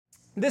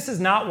this is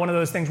not one of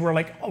those things where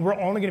we're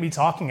only going to be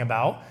talking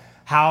about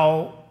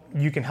how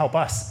you can help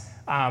us.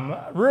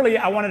 Really,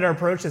 I wanted to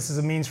approach this as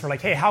a means for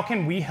hey, how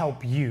can we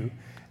help you?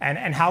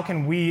 And how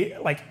can we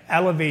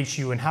elevate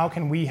you? And how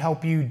can we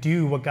help you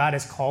do what God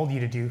has called you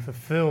to do,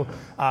 fulfill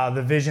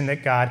the vision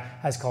that God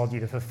has called you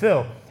to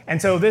fulfill?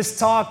 And so this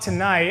talk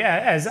tonight,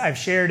 as I've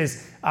shared,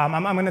 is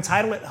I'm going to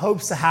title it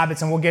Hopes to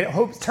Habits, and we'll get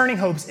turning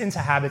hopes into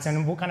habits,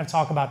 and we'll kind of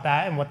talk about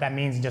that and what that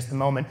means in just a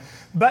moment.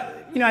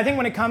 But I think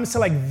when it comes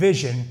to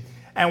vision,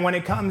 and when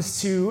it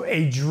comes to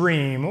a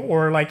dream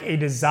or a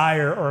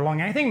desire or a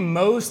longing, I think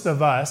most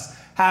of us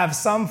have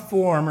some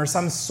form or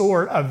some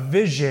sort of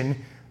vision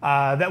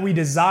that we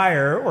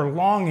desire or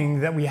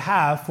longing that we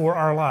have for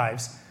our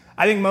lives.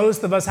 I think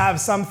most of us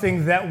have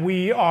something that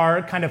we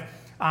are kind of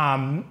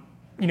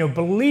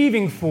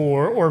believing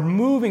for or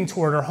moving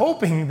toward or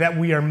hoping that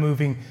we are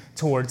moving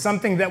toward,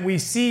 something that we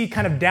see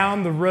kind of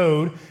down the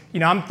road.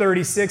 I'm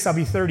 36, I'll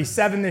be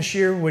 37 this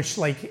year, which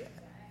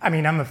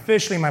I'm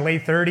officially in my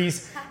late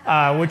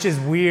 30s, which is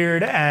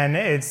weird, and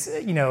it's,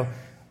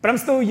 but I'm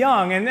still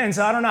young, and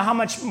so I don't know how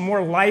much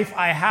more life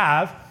I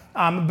have,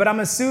 but I'm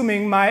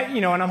assuming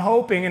and I'm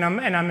hoping and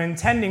I'm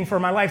intending for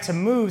my life to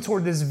move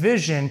toward this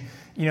vision,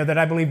 that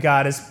I believe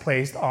God has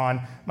placed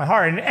on my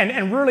heart,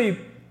 and really,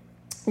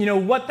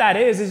 what that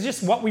is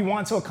just what we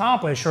want to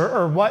accomplish,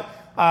 or what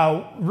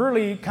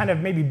really kind of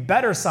maybe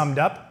better summed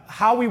up,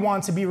 how we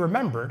want to be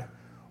remembered,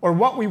 or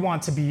what we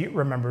want to be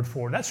remembered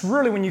for. That's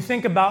really, when you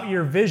think about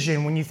your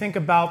vision, when you think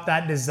about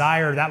that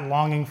desire, that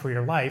longing for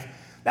your life,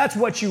 that's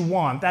what you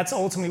want. That's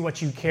ultimately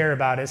what you care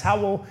about, is how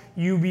will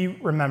you be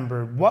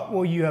remembered? What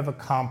will you have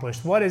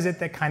accomplished? What is it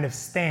that kind of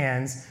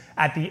stands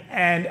at the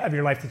end of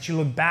your life that you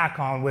look back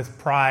on with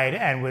pride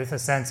and with a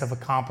sense of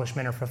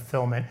accomplishment or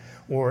fulfillment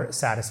or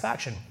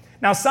satisfaction?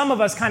 Now, some of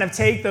us kind of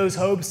take those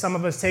hopes, some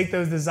of us take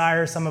those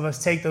desires, some of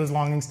us take those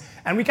longings,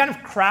 and we kind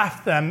of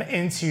craft them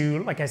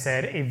into, like I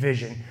said, a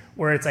vision,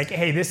 where it's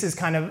hey, this is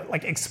kind of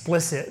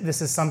explicit.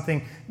 This is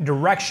something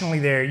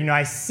directionally there.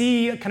 I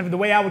see kind of the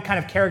way I would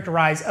kind of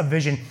characterize a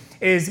vision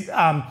is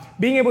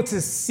being able to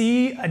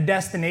see a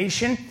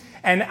destination,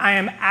 and I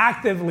am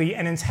actively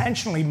and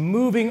intentionally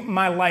moving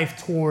my life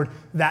toward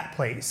that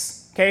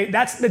place. Okay,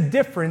 that's the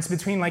difference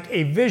between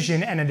a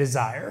vision and a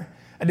desire.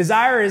 A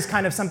desire is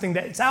kind of something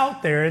that's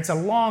out there. It's a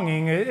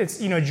longing. It's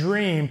a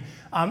dream.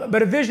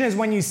 But a vision is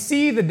when you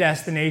see the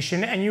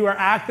destination and you are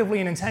actively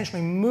and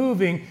intentionally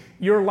moving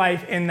your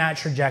life in that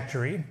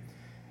trajectory.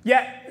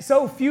 Yet,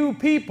 so few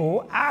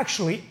people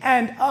actually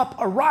end up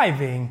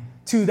arriving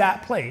to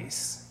that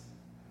place.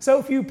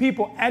 So few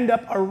people end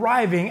up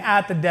arriving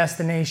at the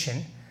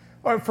destination,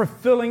 or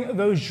fulfilling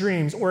those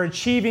dreams, or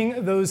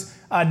achieving those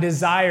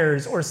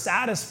desires, or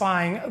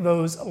satisfying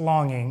those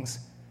longings,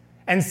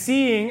 and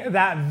seeing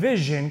that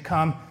vision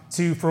come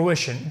to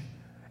fruition.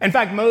 In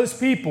fact, most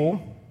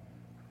people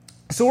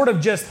sort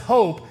of just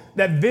hope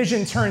that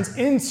vision turns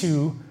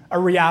into a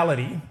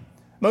reality.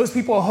 Most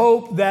people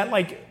hope that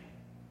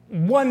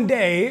one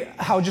day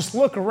I'll just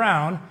look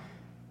around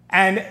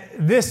and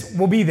this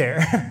will be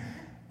there.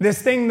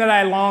 This thing that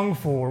I long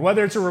for,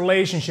 whether it's a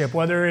relationship,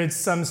 whether it's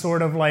some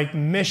sort of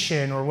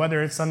mission, or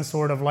whether it's some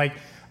sort of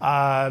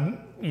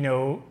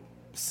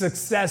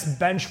success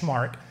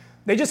benchmark.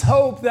 They just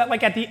hope that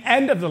at the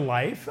end of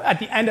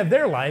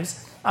their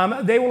lives,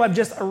 they will have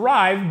just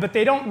arrived, but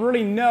they don't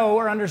really know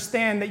or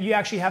understand that you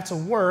actually have to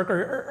work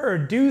or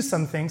do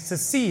some things to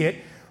see it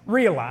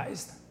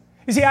realized.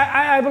 You see,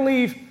 I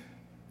believe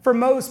for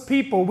most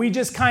people, we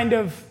just kind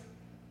of,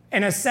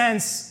 in a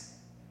sense,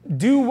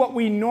 do what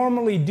we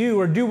normally do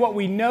or do what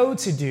we know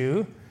to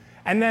do,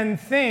 and then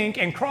think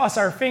and cross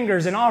our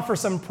fingers and offer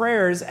some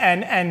prayers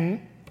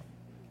and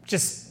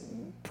just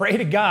pray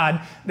to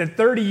God that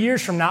 30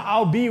 years from now,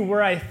 I'll be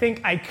where I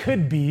think I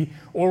could be,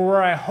 or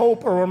where I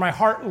hope, or where my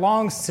heart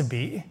longs to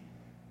be.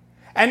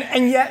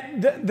 And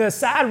yet, the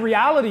sad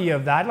reality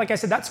of that, like I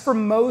said, that's for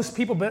most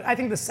people, but I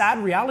think the sad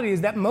reality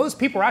is that most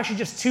people are actually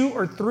just 2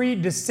 or 3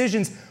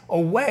 decisions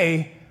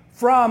away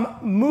from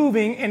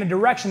moving in a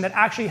direction that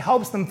actually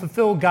helps them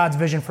fulfill God's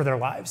vision for their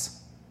lives.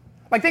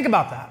 Think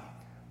about that.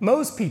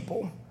 Most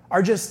people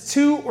are just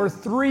 2 or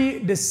 3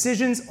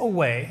 decisions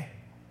away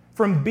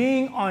from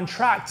being on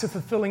track to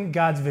fulfilling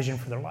God's vision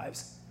for their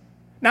lives.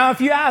 Now,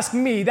 if you ask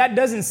me, that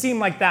doesn't seem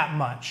like that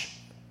much.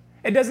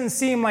 It doesn't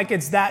seem like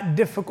it's that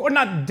difficult, or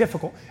not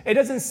difficult. It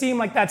doesn't seem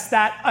like that's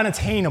that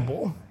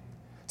unattainable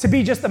to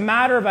be just a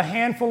matter of a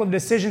handful of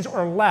decisions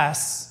or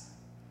less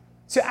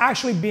to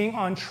actually being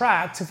on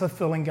track to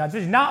fulfilling God's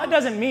vision. Now, it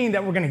doesn't mean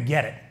that we're going to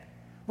get it,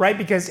 right?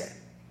 Because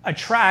a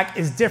track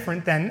is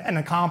different than an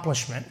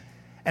accomplishment.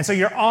 And so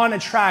you're on a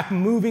track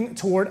moving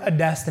toward a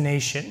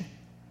destination.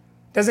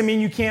 Doesn't mean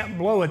you can't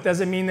blow it.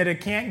 Doesn't mean that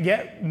it can't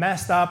get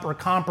messed up or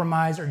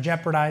compromised or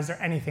jeopardized or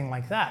anything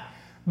like that.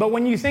 But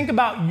when you think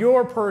about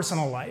your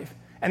personal life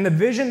and the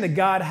vision that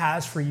God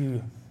has for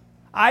you,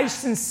 I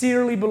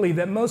sincerely believe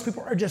that most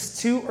people are just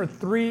 2 or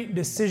 3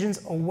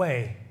 decisions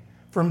away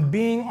from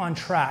being on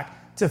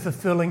track to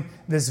fulfilling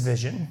this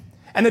vision.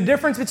 And the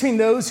difference between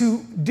those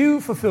who do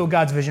fulfill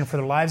God's vision for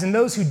their lives and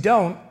those who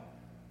don't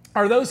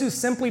are those who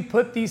simply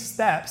put these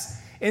steps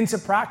into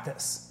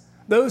practice.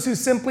 Those who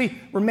simply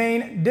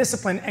remain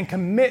disciplined and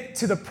commit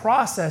to the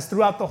process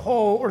throughout the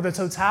whole or the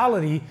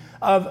totality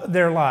of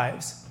their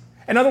lives.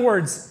 In other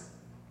words,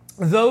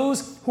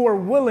 those who are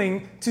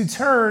willing to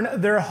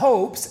turn their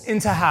hopes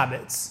into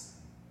habits.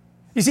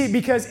 You see,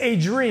 because a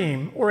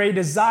dream or a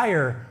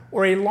desire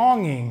or a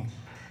longing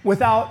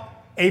without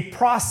a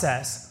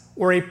process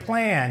or a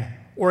plan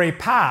or a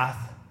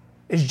path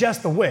is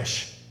just a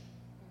wish.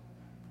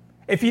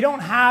 If you don't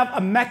have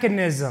a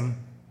mechanism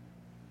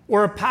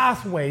or a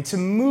pathway to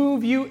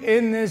move you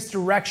in this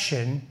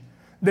direction,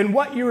 then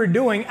what you are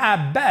doing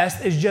at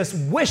best is just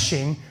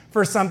wishing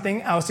for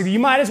something else. You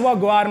might as well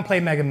go out and play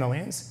Mega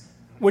Millions,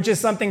 which is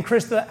something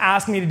Krista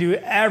asks me to do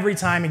every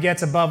time it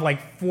gets above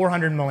like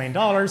 $400 million.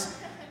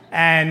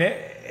 And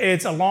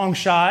it's a long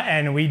shot,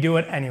 and we do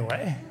it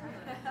anyway.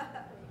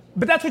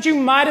 But that's what you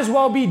might as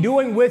well be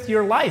doing with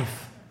your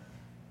life.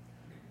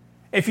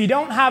 If you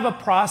don't have a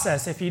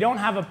process, if you don't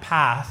have a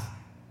path,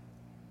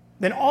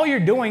 then all you're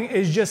doing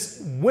is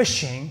just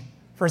wishing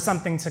for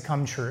something to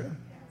come true.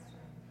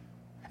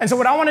 And so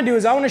what I want to do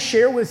is I want to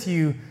share with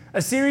you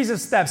a series of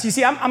steps. You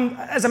see,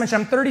 as I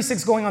mentioned, I'm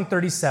 36 going on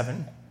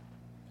 37.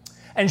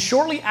 And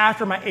shortly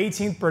after my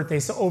 18th birthday,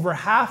 so over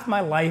half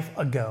my life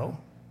ago,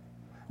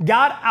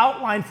 God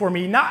outlined for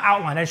me, not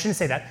outlined, I shouldn't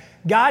say that.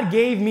 God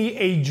gave me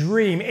a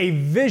dream, a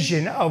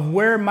vision of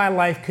where my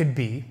life could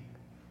be.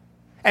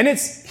 And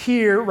it's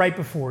here right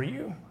before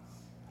you.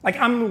 Like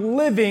I'm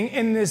living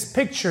in this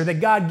picture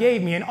that God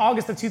gave me in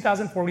August of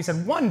 2004. He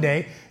said, one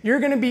day you're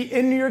going to be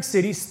in New York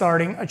City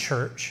starting a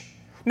church.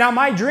 Now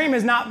my dream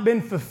has not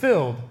been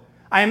fulfilled.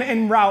 I am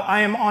en route.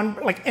 I am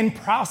in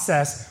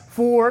process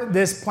for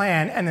this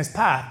plan and this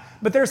path.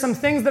 But there are some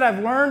things that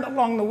I've learned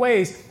along the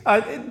ways,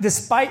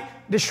 despite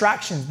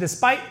distractions,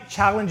 despite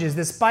challenges,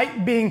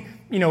 despite being,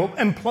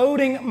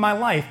 imploding my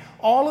life.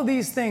 All of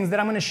these things that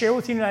I'm going to share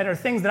with you tonight are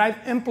things that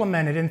I've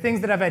implemented and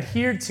things that I've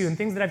adhered to and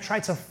things that I've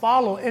tried to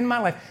follow in my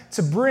life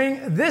to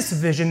bring this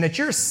vision that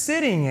you're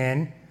sitting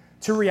in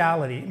to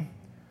reality.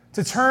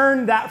 To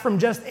turn that from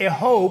just a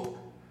hope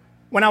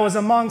when I was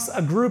amongst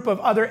a group of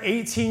other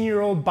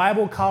 18-year-old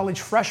Bible college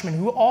freshmen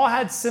who all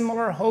had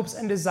similar hopes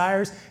and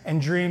desires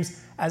and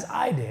dreams as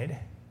I did.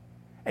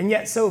 And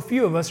yet so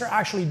few of us are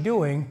actually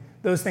doing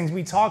those things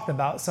we talked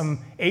about some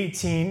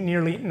 18,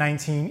 nearly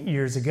 19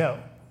 years ago.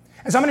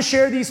 And so I'm going to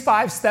share these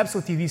 5 steps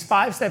with you, these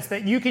 5 steps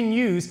that you can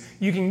use,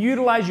 you can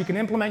utilize, you can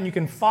implement, you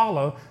can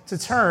follow to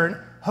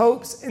turn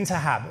hopes into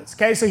habits.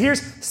 Okay, so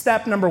here's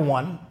step number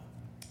 1.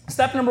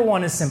 Step number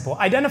 1 is simple.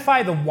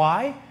 Identify the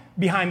why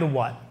behind the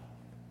what.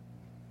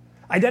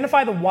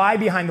 Identify the why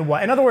behind the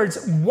what. In other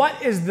words,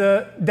 what is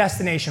the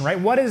destination, right?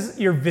 What is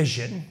your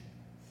vision?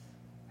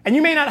 And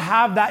you may not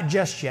have that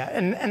just yet,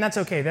 and that's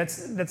okay.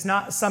 That's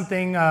not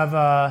something of,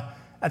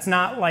 that's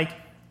not like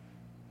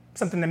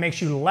something that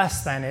makes you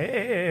less than,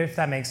 if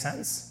that makes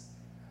sense.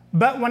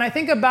 But when I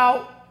think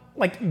about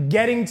like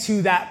getting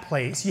to that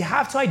place, you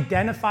have to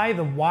identify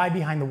the why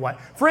behind the what.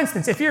 For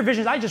instance, if your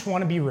vision is, I just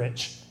want to be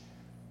rich.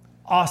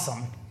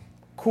 Awesome.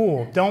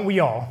 Cool. Don't we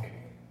all?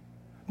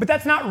 But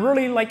that's not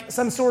really like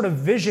some sort of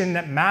vision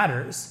that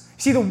matters.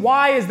 See, the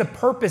why is the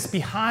purpose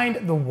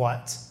behind the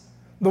what.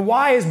 The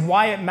why is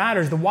why it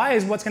matters. The why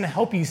is what's going to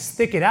help you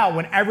stick it out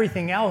when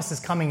everything else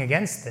is coming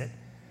against it.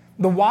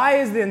 The why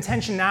is the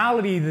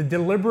intentionality, the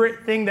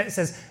deliberate thing that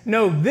says,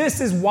 no, this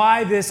is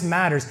why this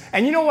matters.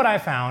 And you know what I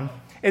found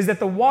is that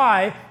the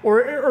why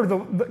or the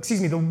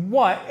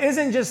what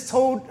isn't just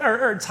told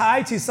or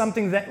tied to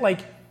something that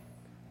like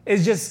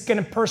is just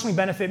going to personally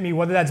benefit me,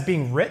 whether that's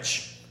being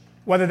rich,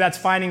 whether that's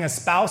finding a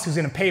spouse who's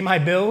going to pay my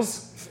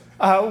bills,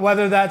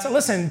 whether that's,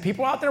 listen,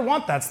 people out there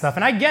want that stuff,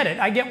 and I get it.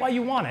 I get why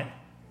you want it.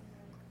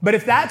 But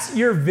if that's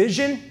your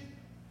vision,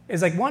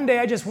 is like one day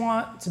I just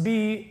want to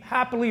be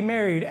happily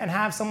married and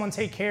have someone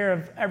take care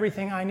of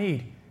everything I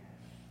need.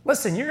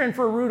 Listen, you're in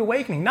for a rude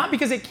awakening, not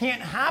because it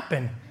can't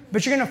happen,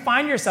 but you're going to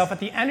find yourself at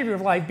the end of your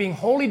life being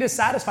wholly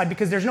dissatisfied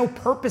because there's no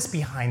purpose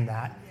behind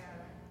that,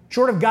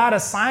 short of God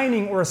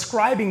assigning or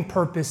ascribing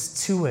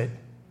purpose to it.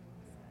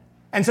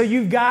 And so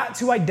you've got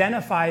to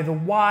identify the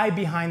why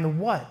behind the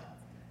what.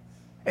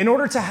 In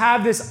order to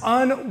have this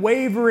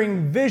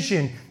unwavering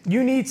vision,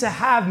 you need to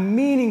have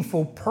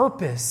meaningful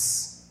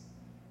purpose.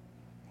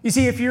 You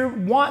see, if you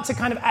want to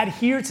kind of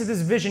adhere to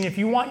this vision, if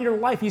you want your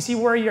life, you see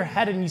where you're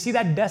headed, and you see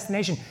that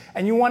destination,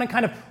 and you want to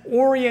kind of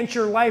orient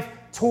your life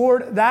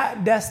toward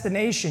that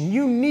destination,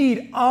 you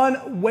need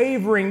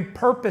unwavering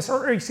purpose,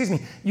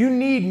 you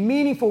need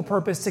meaningful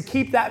purpose to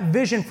keep that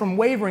vision from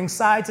wavering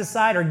side to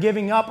side or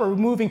giving up or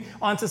moving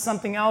onto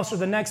something else or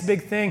the next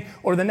big thing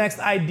or the next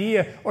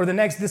idea or the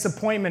next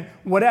disappointment,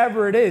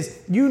 whatever it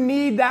is. You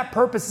need that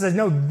purpose that says,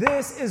 no,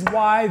 this is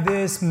why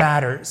this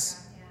matters.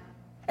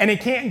 And it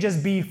can't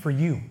just be for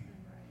you.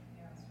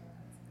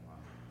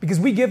 Because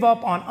we give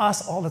up on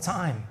us all the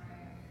time.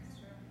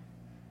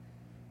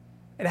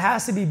 It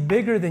has to be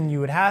bigger than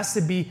you. It has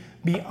to be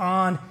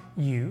beyond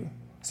you.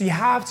 So you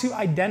have to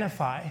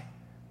identify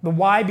the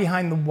why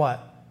behind the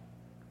what.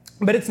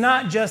 But it's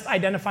not just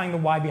identifying the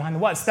why behind the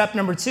what. Step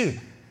number 2,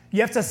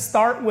 You have to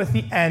start with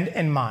the end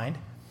in mind.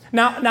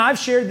 Now I've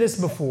shared this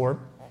before,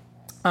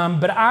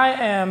 but I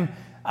am,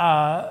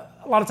 a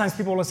lot of times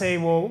people will say,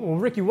 well,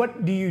 Ricky,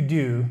 what do you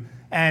do?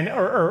 And,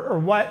 or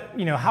what,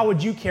 how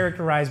would you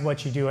characterize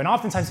what you do? And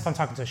oftentimes if I'm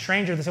talking to a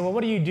stranger, they say, well,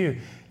 what do you do?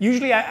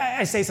 Usually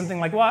I say something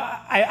like, well,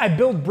 I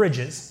build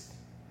bridges.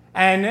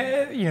 And,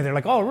 they're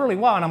like, oh, really?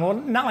 Wow. And I'm, well,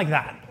 not like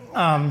that.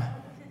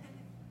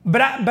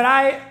 But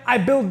I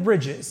build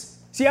bridges.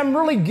 See, I'm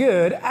really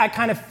good at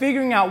kind of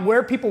figuring out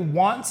where people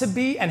want to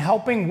be and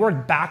helping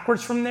work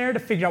backwards from there to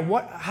figure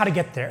out how to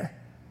get there.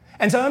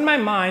 And so in my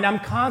mind, I'm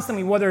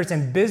constantly, whether it's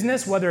in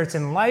business, whether it's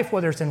in life,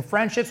 whether it's in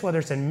friendships, whether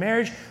it's in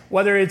marriage,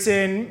 whether it's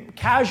in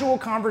casual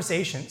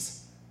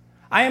conversations,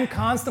 I am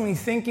constantly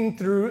thinking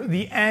through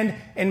the end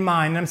in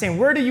mind. And I'm saying,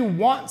 where do you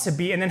want to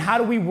be? And then how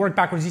do we work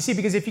backwards? You see,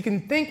 because if you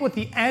can think with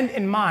the end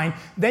in mind,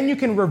 then you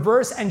can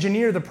reverse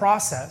engineer the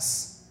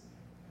process.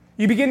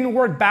 You begin to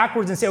work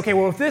backwards and say, okay,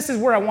 well, if this is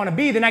where I want to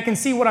be, then I can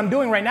see what I'm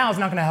doing right now is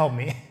not going to help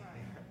me.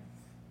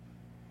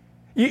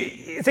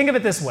 You think of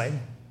it this way.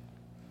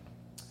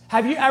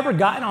 Have you ever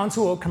gotten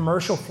onto a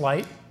commercial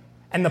flight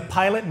and the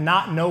pilot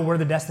not know where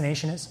the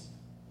destination is?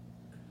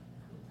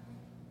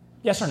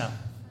 Yes or no?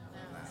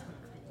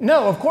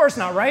 No, of course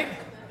not, right?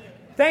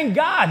 Thank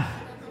God.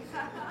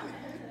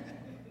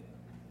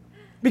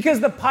 Because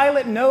the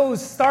pilot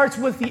starts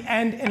with the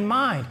end in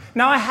mind.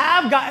 Now, I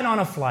have gotten on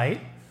a flight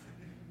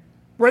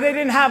where they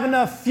didn't have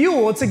enough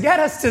fuel to get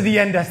us to the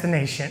end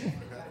destination.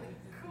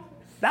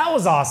 That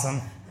was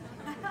awesome.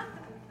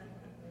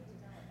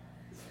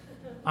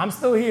 I'm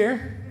still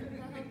here.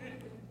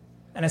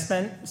 And I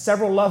spent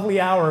several lovely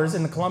hours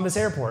in the Columbus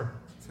airport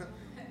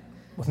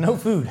with no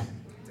food.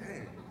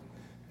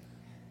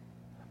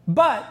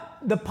 But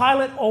the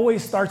pilot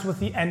always starts with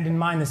the end in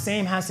mind. The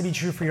same has to be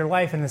true for your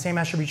life, and the same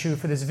has to be true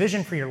for this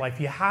vision for your life.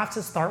 You have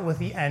to start with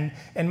the end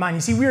in mind.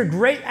 You see, we are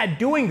great at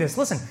doing this.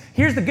 Listen,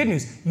 here's the good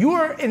news. You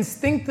are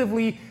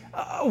instinctively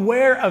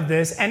aware of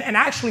this and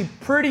actually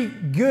pretty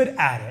good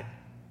at it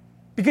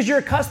because you're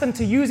accustomed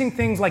to using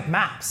things like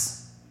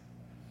maps.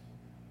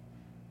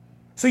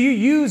 So you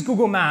use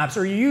Google Maps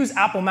or you use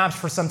Apple Maps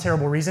for some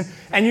terrible reason,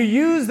 and you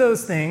use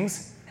those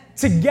things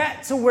to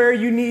get to where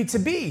you need to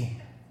be.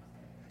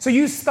 So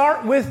you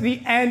start with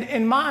the end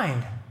in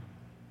mind.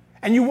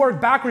 And you work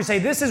backwards, say,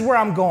 this is where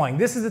I'm going.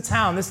 This is the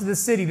town. This is the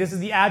city. This is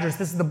the address.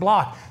 This is the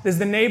block. This is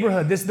the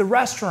neighborhood. This is the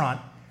restaurant.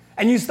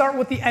 And you start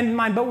with the end in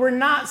mind. But we're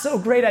not so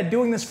great at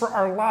doing this for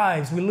our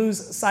lives. We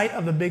lose sight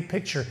of the big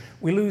picture.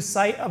 We lose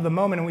sight of the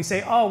moment. And we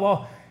say, oh,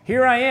 well,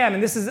 here I am.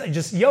 And this is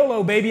just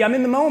YOLO, baby. I'm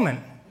in the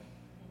moment.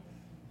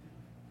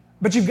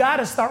 But you've got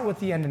to start with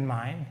the end in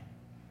mind.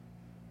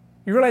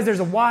 You realize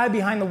there's a why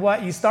behind the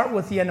what. You start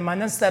with the end in mind.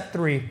 Then step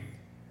 3.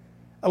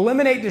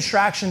 Eliminate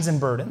distractions and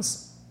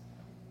burdens.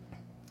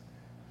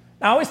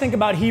 Now, I always think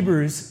about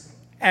Hebrews,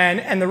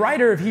 and the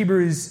writer of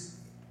Hebrews,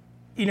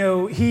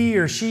 he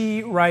or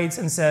she writes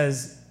and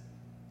says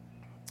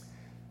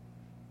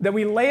that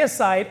we lay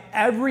aside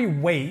every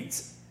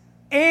weight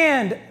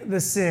and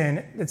the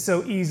sin that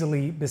so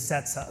easily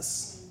besets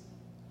us.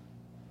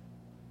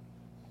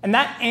 And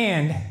that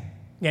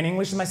again,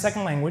 English is my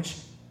second language,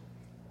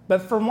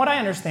 but from what I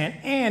understand,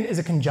 and is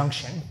a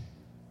conjunction.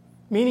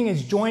 Meaning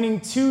it's joining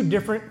two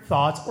different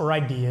thoughts or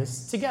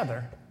ideas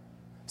together.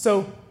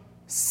 So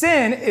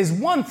sin is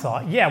one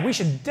thought. Yeah, we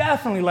should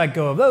definitely let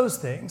go of those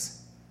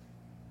things.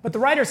 But the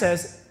writer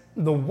says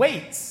the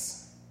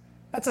weights,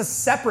 that's a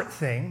separate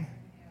thing.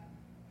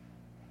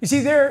 You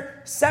see,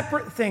 they're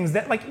separate things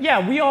that,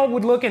 we all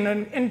would look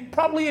and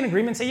probably in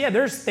agreement say, yeah,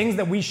 there's things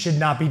that we should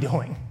not be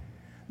doing.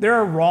 There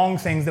are wrong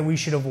things that we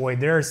should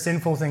avoid. There are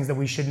sinful things that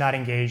we should not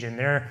engage in.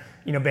 There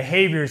are,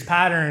 behaviors,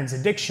 patterns,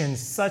 addictions,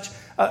 such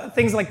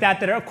things like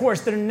that are, of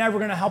course, they're never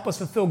going to help us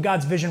fulfill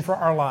God's vision for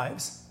our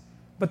lives.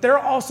 But there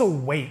are also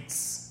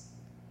weights,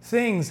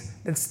 things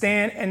that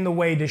stand in the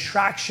way,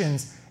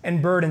 distractions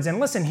and burdens. And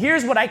listen,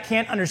 here's what I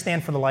can't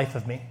understand for the life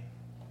of me.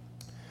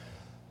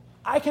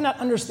 I cannot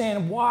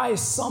understand why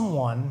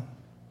someone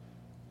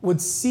would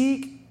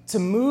seek to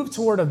move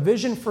toward a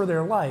vision for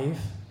their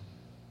life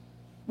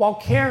while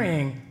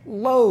carrying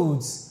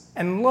loads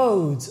and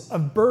loads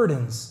of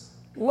burdens,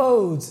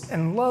 loads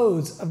and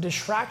loads of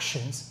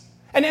distractions.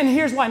 And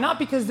here's why. Not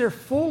because they're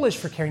foolish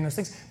for carrying those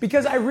things,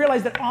 because I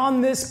realize that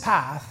on this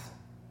path,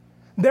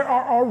 there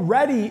are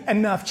already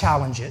enough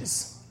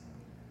challenges.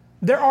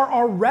 There are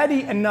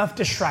already enough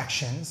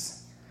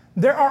distractions.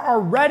 There are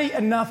already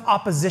enough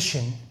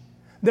opposition.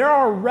 There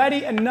are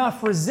already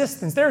enough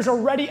resistance. There's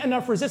already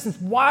enough resistance.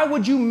 Why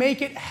would you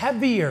make it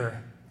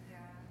heavier?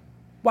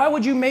 Why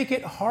would you make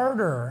it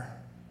harder?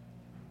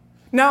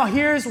 Now,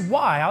 here's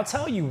why. I'll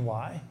tell you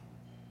why.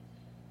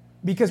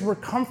 Because we're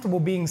comfortable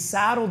being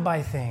saddled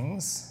by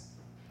things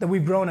that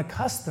we've grown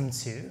accustomed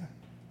to.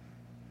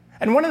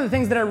 And one of the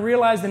things that I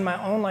realized in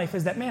my own life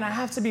is that, man, I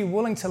have to be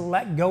willing to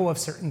let go of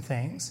certain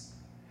things.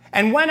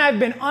 And when I've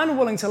been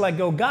unwilling to let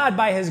go, God,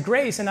 by His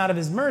grace and out of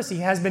His mercy,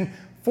 has been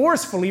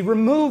forcefully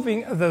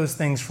removing those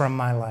things from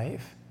my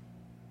life.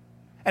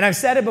 And I've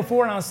said it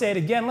before and I'll say it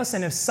again.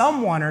 Listen, if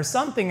someone or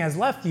something has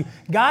left you,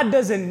 God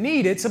doesn't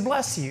need it to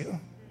bless you.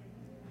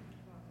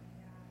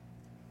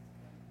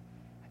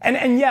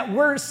 And yet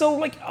we're so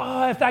like,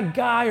 oh, if that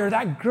guy or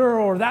that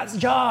girl or that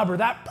job or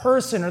that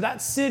person or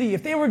that city,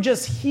 if they were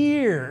just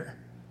here,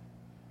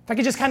 if I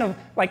could just kind of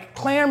like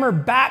clamber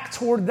back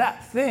toward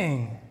that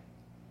thing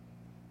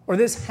or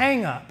this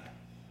hang up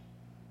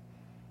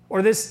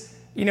or this,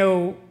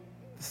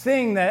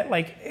 thing that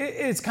like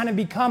it's kind of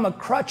become a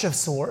crutch of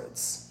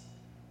sorts.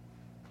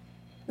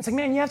 It's like,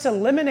 man, you have to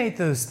eliminate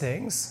those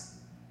things.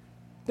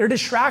 They're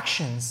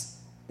distractions.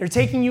 They're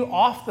taking you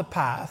off the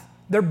path.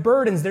 They're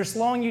burdens. They're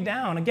slowing you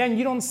down. Again,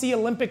 you don't see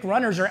Olympic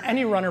runners or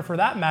any runner for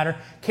that matter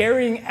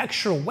carrying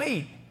extra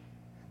weight.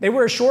 They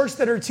wear shorts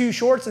that are too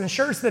short and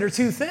shirts that are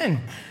too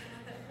thin.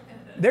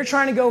 They're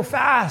trying to go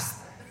fast.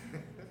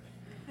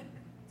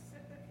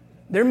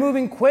 They're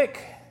moving quick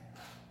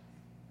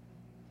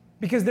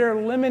because they're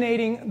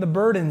eliminating the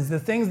burdens, the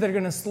things that are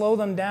going to slow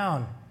them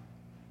down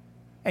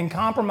and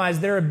compromise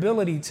their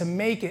ability to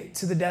make it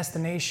to the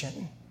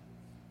destination.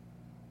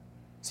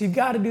 So you've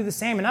got to do the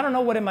same. And I don't know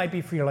what it might be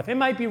for your life. It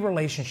might be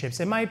relationships.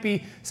 It might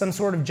be some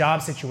sort of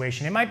job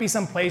situation. It might be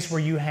some place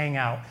where you hang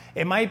out.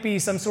 It might be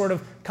some sort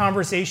of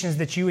conversations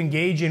that you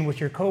engage in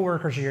with your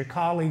coworkers or your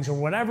colleagues or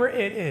whatever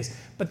it is.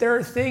 But there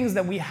are things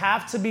that we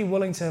have to be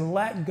willing to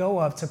let go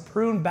of, to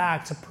prune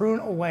back, to prune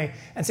away,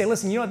 and say,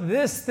 listen, you know what?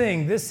 This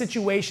thing, this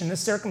situation,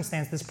 this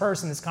circumstance, this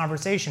person, this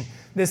conversation,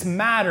 this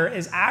matter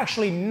is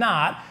actually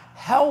not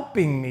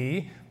helping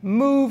me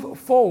move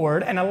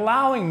forward and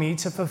allowing me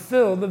to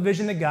fulfill the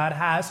vision that God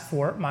has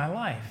for my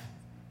life.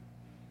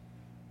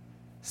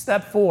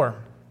 Step 4,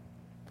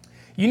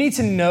 you need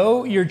to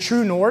know your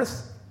true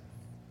north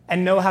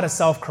and know how to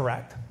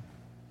self-correct.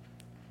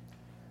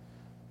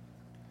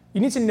 You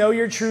need to know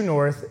your true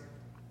north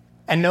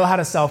and know how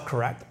to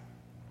self-correct.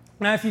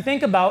 Now, if you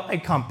think about a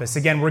compass,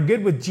 again, we're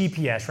good with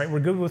GPS, right?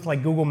 We're good with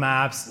like Google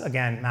Maps,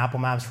 again, Apple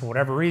Maps for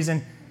whatever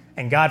reason.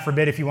 And God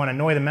forbid, if you want to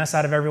annoy the mess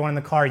out of everyone in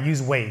the car,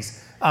 use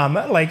Waze.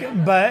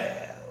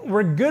 But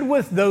we're good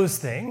with those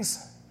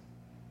things.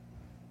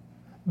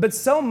 But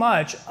so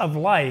much of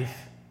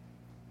life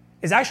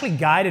is actually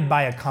guided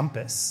by a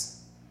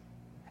compass.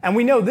 And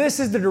we know this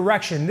is the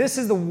direction. This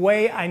is the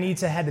way I need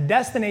to head. The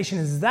destination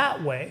is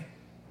that way.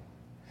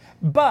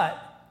 But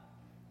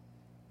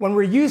when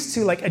we're used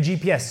to like a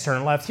GPS,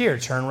 turn left here,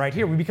 turn right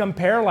here, we become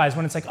paralyzed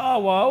when it's like, oh,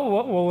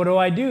 well, what do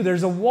I do?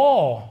 There's a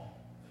wall.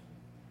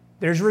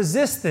 There's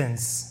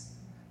resistance.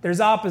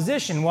 There's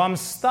opposition. Well, I'm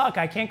stuck.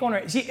 I can't go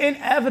on. See,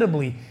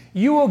 inevitably,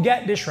 you will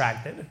get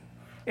distracted.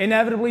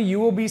 Inevitably, you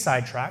will be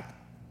sidetracked.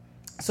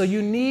 So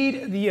you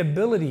need the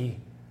ability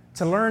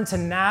to learn to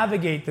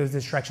navigate those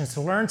distractions,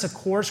 to learn to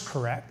course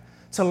correct,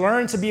 to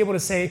learn to be able to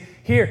say,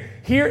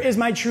 here is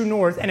my true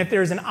north, and if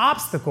there's an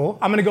obstacle,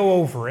 I'm going to go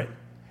over it.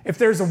 If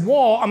there's a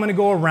wall, I'm going to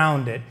go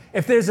around it.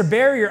 If there's a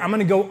barrier, I'm going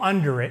to go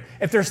under it.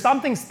 If there's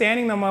something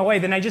standing in my way,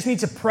 then I just need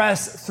to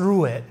press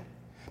through it.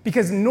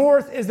 Because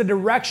north is the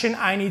direction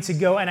I need to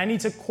go, and I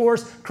need to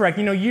course correct.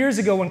 Years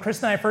ago when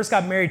Krista and I first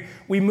got married,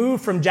 we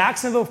moved from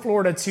Jacksonville,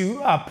 Florida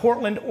to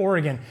Portland,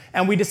 Oregon,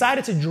 and we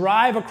decided to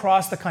drive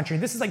across the country.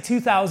 This is like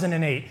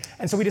 2008.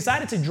 And so we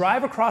decided to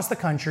drive across the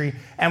country,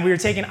 and we were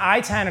taking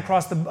I-10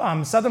 across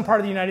the southern part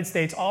of the United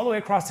States, all the way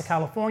across to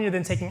California,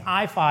 then taking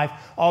I-5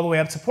 all the way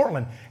up to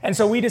Portland. And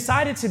so we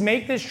decided to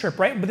make this trip,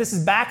 right? But this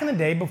is back in the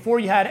day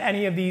before you had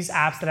any of these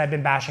apps that I've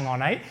been bashing all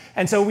night.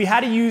 And so we had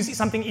to use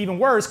something even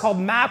worse called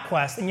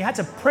MapQuest. And you had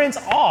to print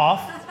off.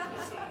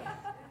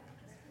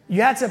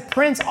 Now,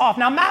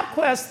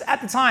 MapQuest at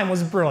the time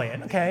was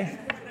brilliant, okay?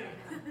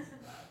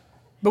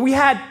 But we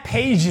had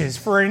pages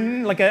for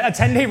like a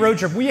 10-day road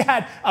trip. We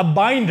had a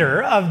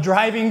binder of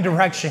driving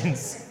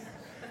directions.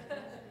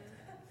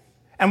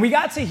 And we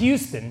got to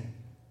Houston.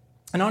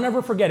 And I'll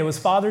never forget, it was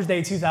Father's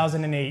Day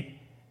 2008.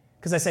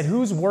 Because I said,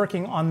 who's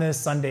working on this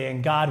Sunday?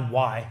 And God,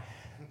 why?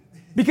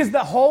 Because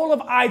the whole of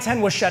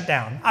I-10 was shut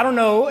down. I don't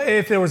know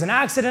if there was an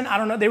accident. I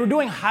don't know. They were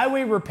doing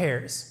highway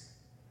repairs.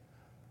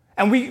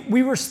 And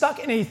we were stuck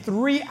in a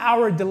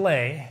 3-hour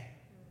delay.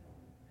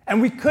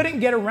 And we couldn't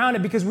get around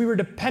it because we were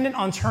dependent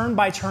on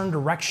turn-by-turn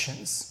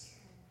directions.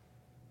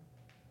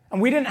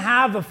 And we didn't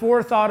have the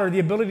forethought or the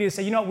ability to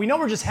say, we know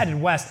we're just headed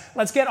west.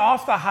 Let's get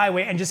off the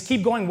highway and just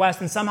keep going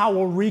west, and somehow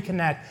we'll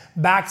reconnect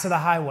back to the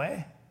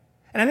highway.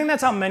 And I think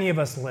that's how many of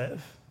us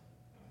live.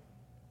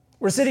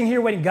 We're sitting here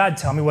waiting, God,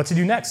 tell me what to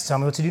do next. Tell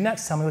me what to do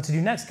next. Tell me what to do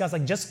next. God's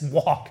like, just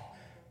walk.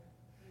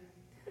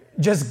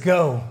 Just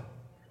go.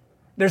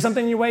 There's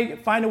something in your way,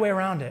 find a way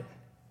around it.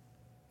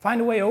 Find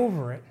a way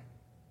over it.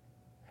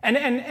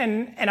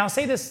 And I'll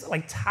say this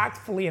like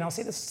tactfully, and I'll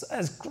say this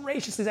as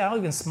graciously as I don't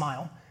even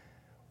smile.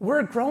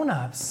 We're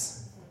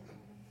grown-ups.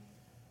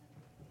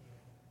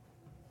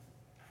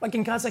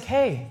 And God's like,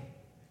 hey,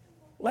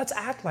 let's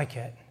act like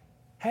it.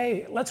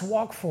 Hey, let's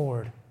walk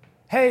forward.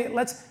 Hey,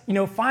 let's,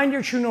 find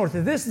your true north.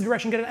 If this is the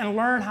direction, get it, and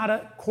learn how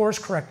to course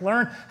correct.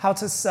 Learn how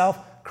to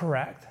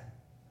self-correct.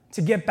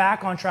 To get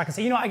back on track and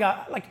say, I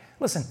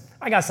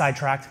got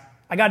sidetracked.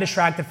 I got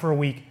distracted for a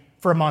week,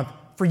 for a month,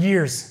 for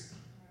years.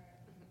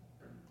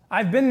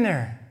 I've been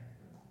there.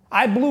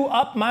 I blew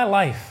up my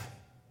life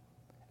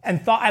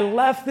and thought I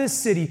left this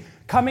city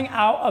coming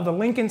out of the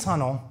Lincoln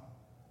Tunnel,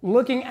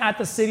 looking at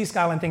the city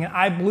skyline thinking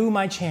I blew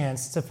my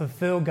chance to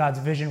fulfill God's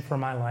vision for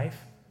my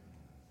life.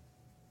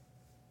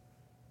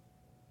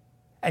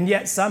 And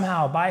yet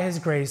somehow, by his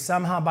grace,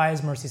 somehow by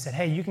his mercy, said,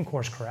 hey, you can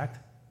course correct.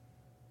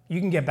 You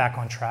can get back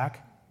on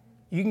track.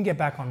 You can get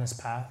back on this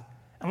path.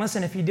 And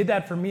listen, if he did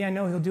that for me, I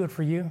know he'll do it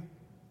for you.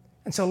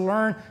 And so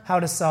learn how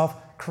to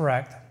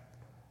self-correct.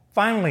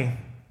 Finally,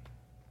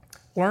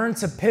 learn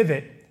to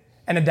pivot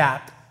and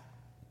adapt.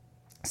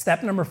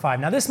 Step number 5.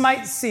 Now, this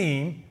might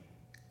seem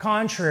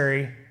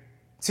contrary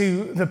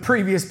to the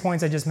previous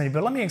points I just made,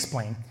 but let me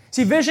explain.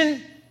 See,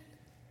 vision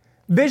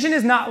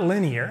is not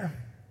linear,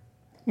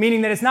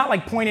 meaning that it's not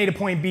like point A to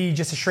point B,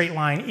 just a straight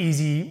line,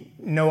 easy,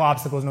 no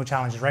obstacles, no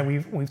challenges, right?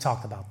 We've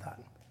talked about that.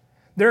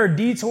 There are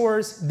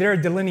detours, there are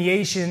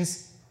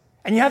delineations,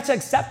 and you have to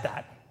accept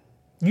that.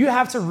 You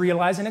have to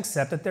realize and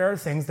accept that there are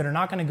things that are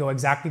not going to go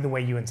exactly the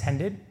way you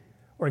intended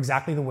or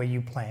exactly the way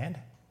you planned.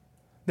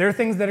 There are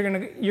things that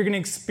you're going to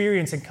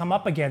experience and come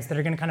up against that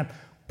are going to kind of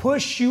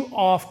push you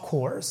off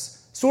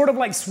course, sort of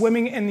like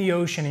swimming in the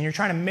ocean and you're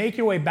trying to make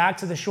your way back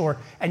to the shore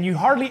and you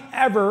hardly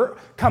ever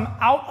come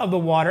out of the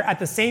water at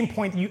the same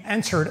point that you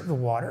entered the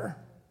water.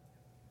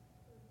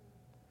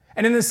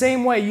 And in the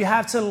same way, you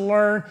have to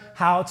learn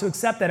how to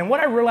accept that. And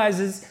what I realize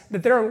is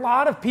that there are a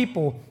lot of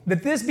people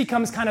that this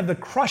becomes kind of the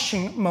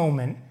crushing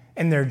moment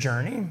in their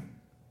journey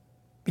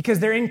because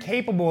they're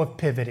incapable of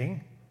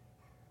pivoting.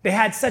 They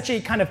had such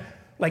a kind of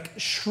like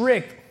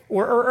strict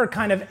or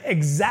kind of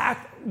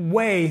exact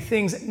way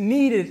things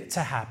needed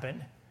to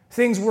happen.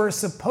 Things were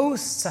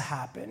supposed to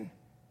happen.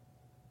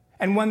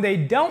 And when they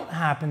don't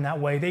happen that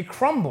way, they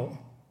crumble.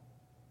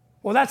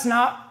 Well, that's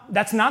not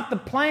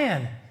the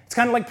plan. It's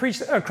kind of like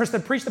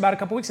Krista preached about a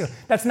couple weeks ago.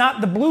 That's not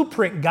the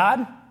blueprint,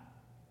 God.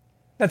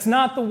 That's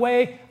not the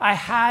way I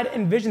had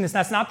envisioned this.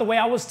 That's not the way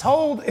I was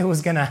told it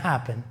was going to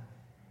happen.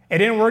 It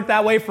didn't work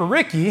that way for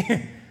Ricky.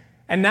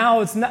 And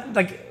now it's not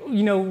like,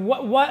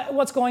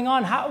 what's going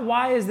on?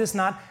 Why is this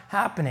not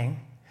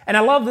happening? And I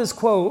love this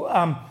quote.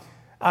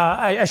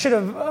 I should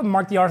have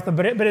marked the author,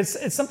 but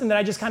it's something that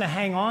I just kind of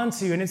hang on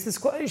to. And it's this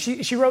quote.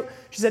 She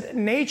said,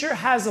 nature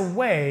has a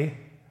way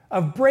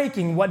of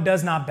breaking what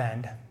does not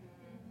bend.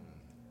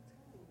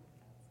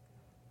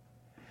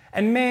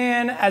 And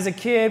man, as a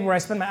kid, where I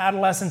spent my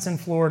adolescence in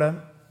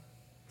Florida,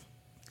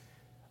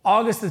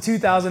 August of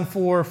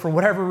 2004, for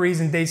whatever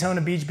reason,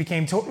 Daytona Beach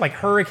became like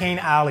Hurricane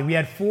Alley. We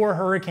had 4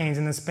 hurricanes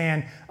in the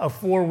span of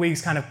 4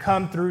 weeks kind of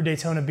come through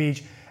Daytona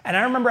Beach. And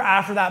I remember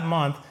after that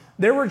month,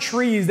 there were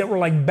trees that were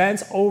like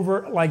bent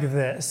over like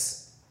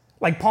this,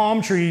 like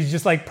palm trees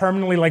just like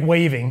permanently like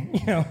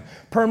waving,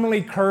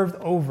 permanently curved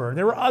over.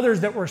 There were others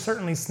that were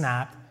certainly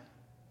snapped.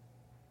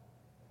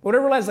 But what I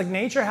realized, like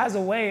nature has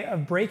a way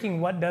of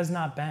breaking what does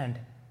not bend.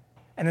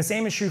 And the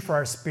same is true for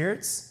our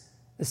spirits.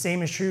 The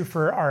same is true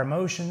for our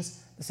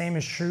emotions. The same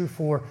is true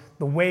for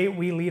the way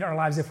we lead our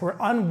lives. If we're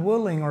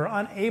unwilling or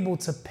unable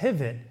to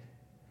pivot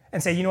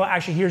and say,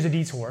 actually, here's a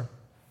detour.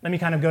 Let me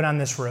kind of go down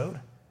this road.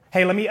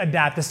 Hey, let me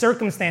adapt. The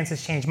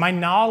circumstances change. My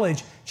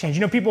knowledge changed.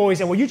 People always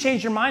say, well, you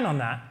changed your mind on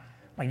that.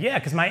 I'm like, yeah,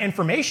 because my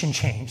information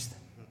changed.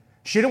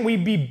 Shouldn't we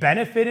be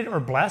benefited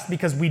or blessed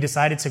because we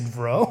decided to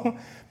grow?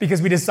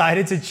 Because we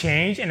decided to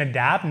change and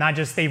adapt, not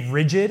just stay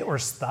rigid or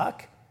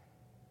stuck?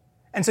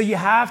 And so you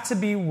have to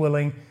be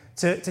willing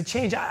to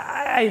change.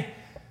 I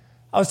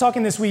was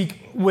talking this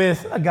week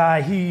with a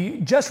guy.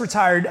 He just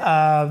retired.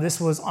 This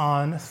was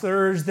on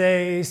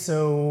Thursday,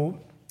 so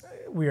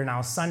we are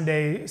now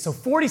Sunday. So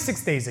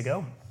 46 days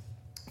ago,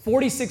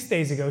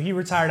 he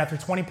retired after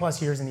 20 plus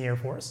years in the Air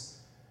Force.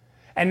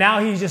 And now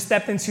he's just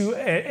stepped into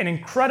an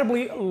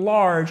incredibly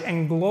large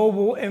and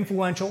global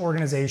influential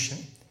organization.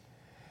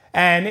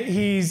 And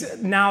he's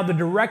now the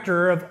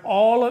director of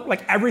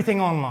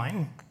everything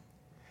online.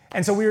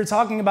 And so we were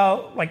talking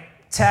about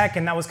tech,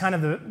 and that was kind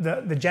of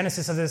the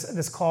genesis of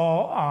this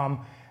call,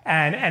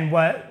 and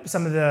what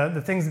some of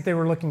the things that they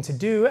were looking to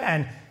do.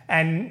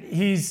 And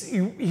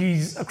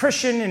he's a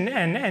Christian,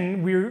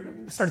 and we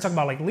started talking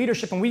about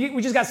leadership, and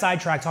we just got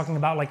sidetracked talking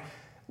about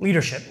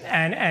leadership.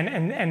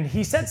 And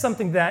he said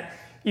something that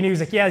he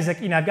was like,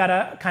 I've got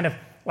to kind of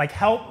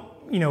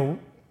help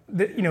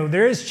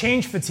there is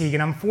change fatigue,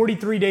 and I'm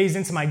 43 days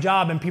into my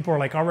job, and people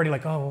are already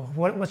oh,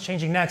 what's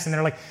changing next? And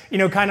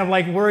they're kind of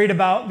worried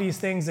about these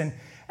things.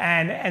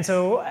 And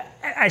so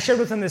I shared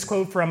with him this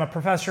quote from a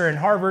professor in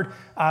Harvard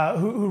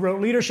who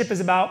wrote, leadership is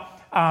about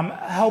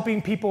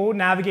helping people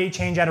navigate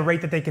change at a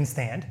rate that they can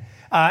stand.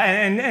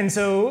 And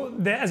so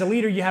as a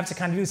leader, you have to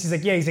kind of do this. He's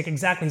like,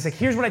 exactly. He's like,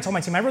 here's what I told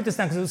my team. I wrote this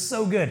down because it was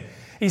so good.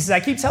 He says, I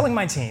keep telling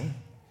my team,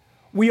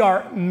 we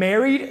are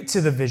married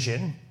to the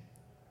vision,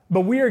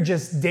 but we are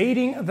just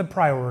dating the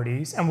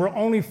priorities, and we're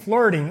only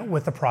flirting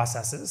with the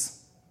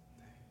processes.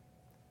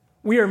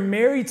 We are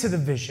married to the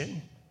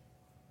vision,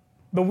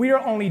 but we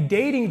are only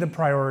dating the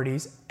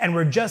priorities, and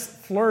we're just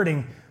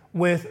flirting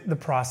with the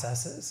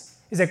processes.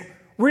 He's like,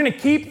 we're going to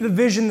keep the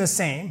vision the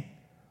same,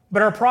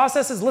 But our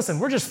process is, listen,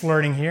 we're just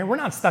flirting here. We're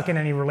not stuck in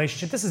any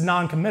relationship. This is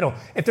non-committal.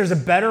 If there's a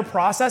better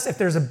process, if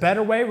there's a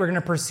better way, we're going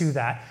to pursue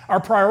that. Our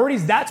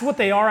priorities, that's what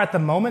they are at the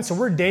moment. So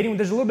we're dating.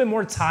 There's a little bit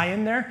more tie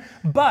in there.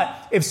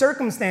 But if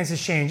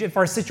circumstances change, if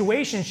our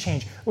situations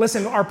change,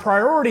 listen, our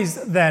priorities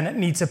then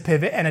need to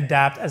pivot and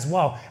adapt as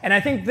well. And I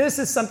think this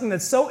is something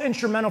that's so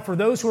instrumental for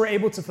those who are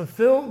able to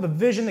fulfill the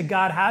vision that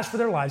God has for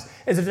their lives,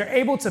 is if they're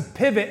able to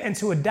pivot and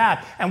to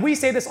adapt. And we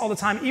say this all the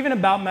time, even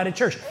about Meta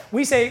Church.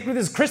 We say,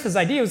 this is Krista's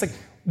idea. It was like,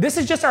 this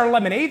is just our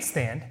lemonade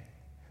stand.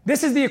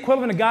 This is the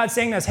equivalent of God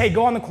saying to us, hey,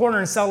 go on the corner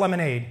and sell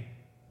lemonade.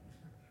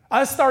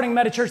 Us starting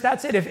Meta Church,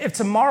 that's it. If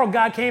tomorrow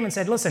God came and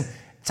said, listen,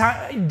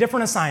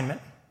 different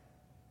assignment.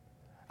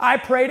 I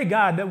pray to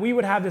God that we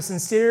would have the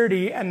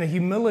sincerity and the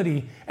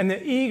humility and the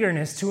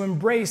eagerness to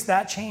embrace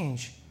that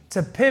change,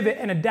 to pivot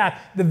and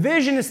adapt. The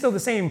vision is still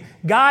the same.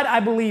 God, I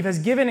believe, has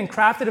given and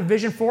crafted a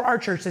vision for our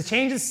church to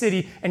change the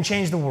city and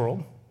change the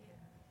world.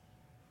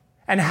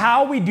 And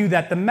how we do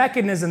that, the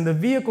mechanism, the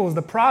vehicles,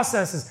 the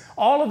processes,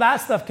 all of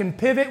that stuff can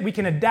pivot, we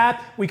can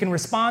adapt, we can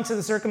respond to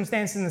the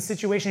circumstances and the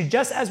situation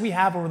just as we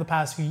have over the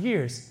past few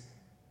years.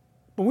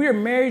 But we are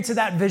married to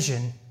that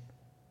vision.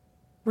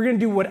 We're going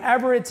to do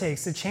whatever it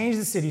takes to change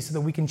the city so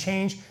that we can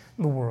change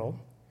the world.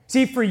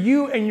 See, for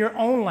you in your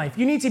own life,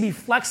 you need to be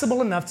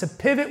flexible enough to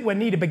pivot when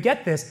needed, but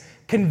get this,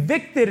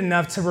 convicted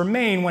enough to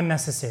remain when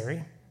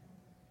necessary.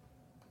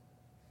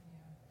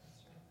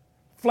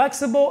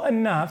 Flexible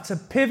enough to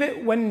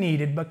pivot when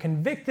needed, but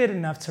convicted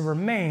enough to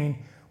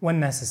remain when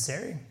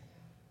necessary.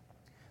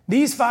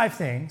 These 5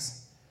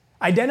 things,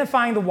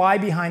 identifying the why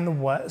behind the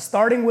what,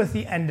 starting with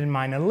the end in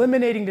mind,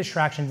 eliminating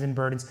distractions and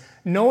burdens,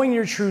 knowing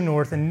your true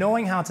north and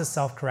knowing how to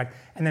self-correct,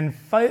 and then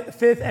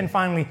 5th and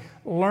finally,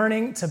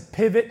 learning to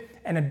pivot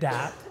and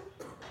adapt.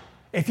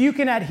 If you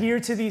can adhere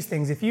to these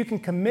things, if you can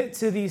commit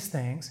to these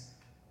things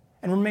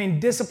and remain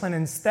disciplined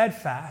and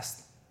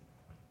steadfast,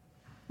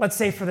 let's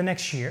say for the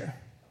next year,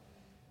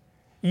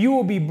 you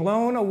will be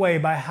blown away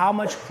by how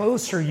much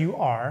closer you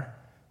are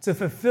to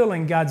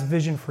fulfilling God's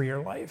vision for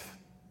your life.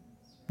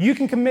 You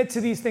can commit to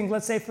these things,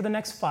 let's say for the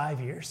next 5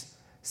 years,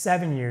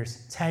 7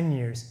 years, 10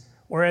 years,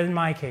 or in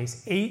my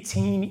case,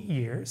 18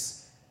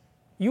 years.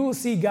 You will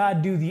see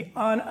God do the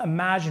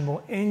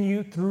unimaginable in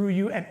you, through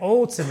you, and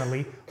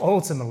ultimately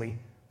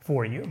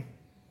for you.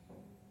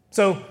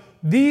 So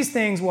these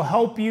things will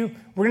help you.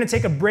 We're going to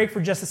take a break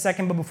for just a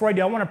second, but before I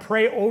do, I want to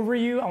pray over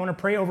you. I want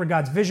to pray over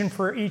God's vision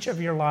for each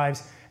of your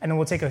lives. And then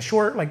we'll take a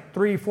short,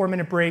 3-4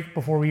 minute break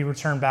before we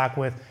return back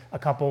with a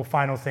couple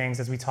final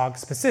things as we talk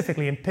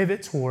specifically and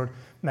pivot toward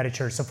Meta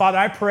Church. So Father,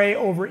 I pray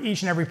over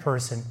each and every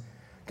person.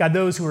 God,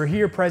 those who are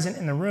here present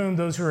in the room,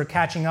 those who are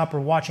catching up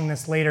or watching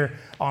this later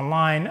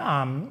online,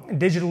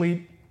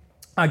 digitally,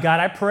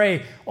 God, I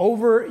pray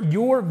over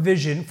your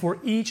vision for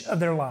each of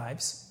their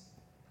lives.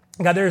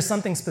 God, there is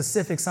something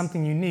specific,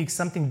 something unique,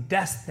 something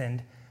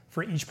destined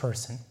for each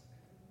person.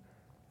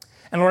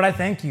 And Lord, I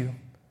thank you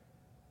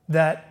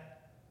that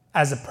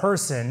as a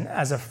person,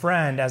 as a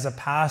friend, as a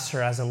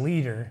pastor, as a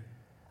leader,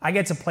 I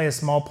get to play a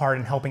small part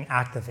in helping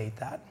activate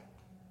that.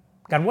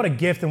 God, what a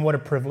gift and what a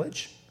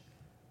privilege.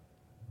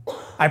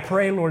 I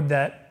pray, Lord,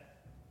 that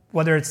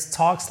whether it's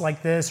talks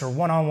like this or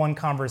one-on-one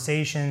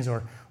conversations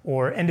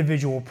or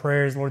individual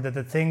prayers, Lord, that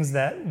the things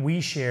that we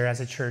share as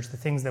a church, the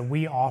things that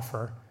we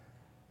offer,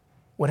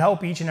 would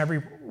help each and every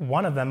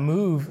one of them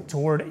move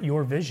toward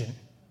your vision,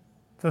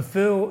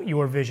 fulfill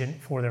your vision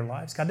for their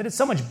lives. God, that it's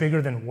so much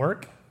bigger than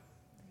work.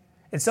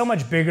 It's so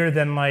much bigger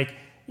than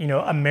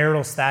a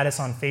marital status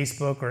on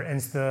Facebook or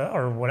Insta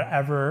or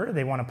whatever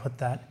they want to put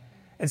that.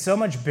 It's so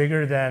much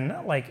bigger than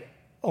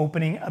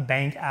opening a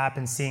bank app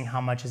and seeing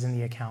how much is in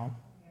the account.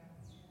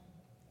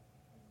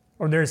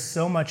 Or there's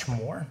so much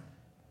more.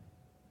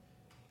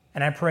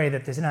 And I pray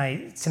that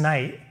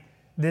tonight,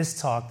 this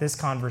talk, this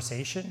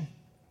conversation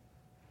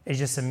is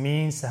just a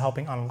means to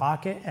helping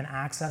unlock it and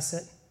access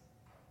it.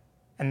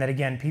 And that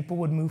again, people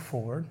would move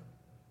forward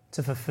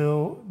to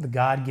fulfill the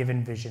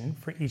God-given vision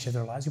for each of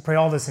their lives. We pray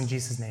all this in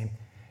Jesus' name.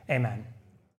 Amen.